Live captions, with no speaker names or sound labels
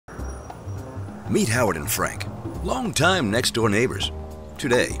Meet Howard and Frank, longtime next-door neighbors.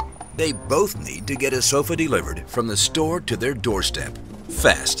 Today, they both need to get a sofa delivered from the store to their doorstep,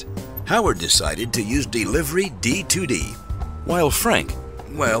 fast. Howard decided to use delivery D2D, while Frank,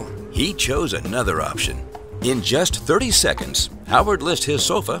 well, he chose another option. In just 30 seconds, Howard lists his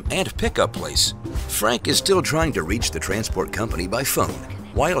sofa and pickup place. Frank is still trying to reach the transport company by phone,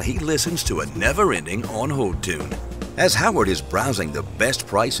 while he listens to a never-ending on-hold tune. As Howard is browsing the best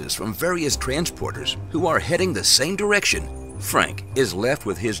prices from various transporters who are heading the same direction, Frank is left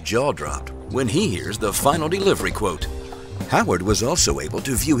with his jaw dropped when he hears the final delivery quote. Howard was also able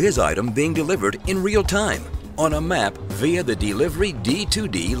to view his item being delivered in real time on a map via the Delivery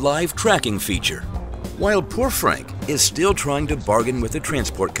D2D live tracking feature, while poor Frank is still trying to bargain with the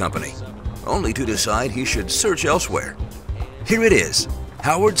transport company, only to decide he should search elsewhere. Here it is.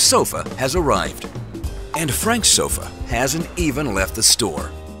 Howard's sofa has arrived, and Frank's sofa hasn't even left the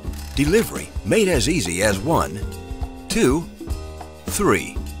store. Delivery made as easy as 1, 2,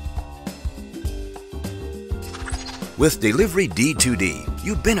 3. With Delivery D2D,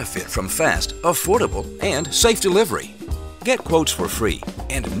 you benefit from fast, affordable, and safe delivery. Get quotes for free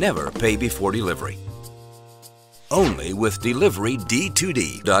and never pay before delivery. Only with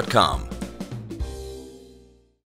DeliveryD2D.com.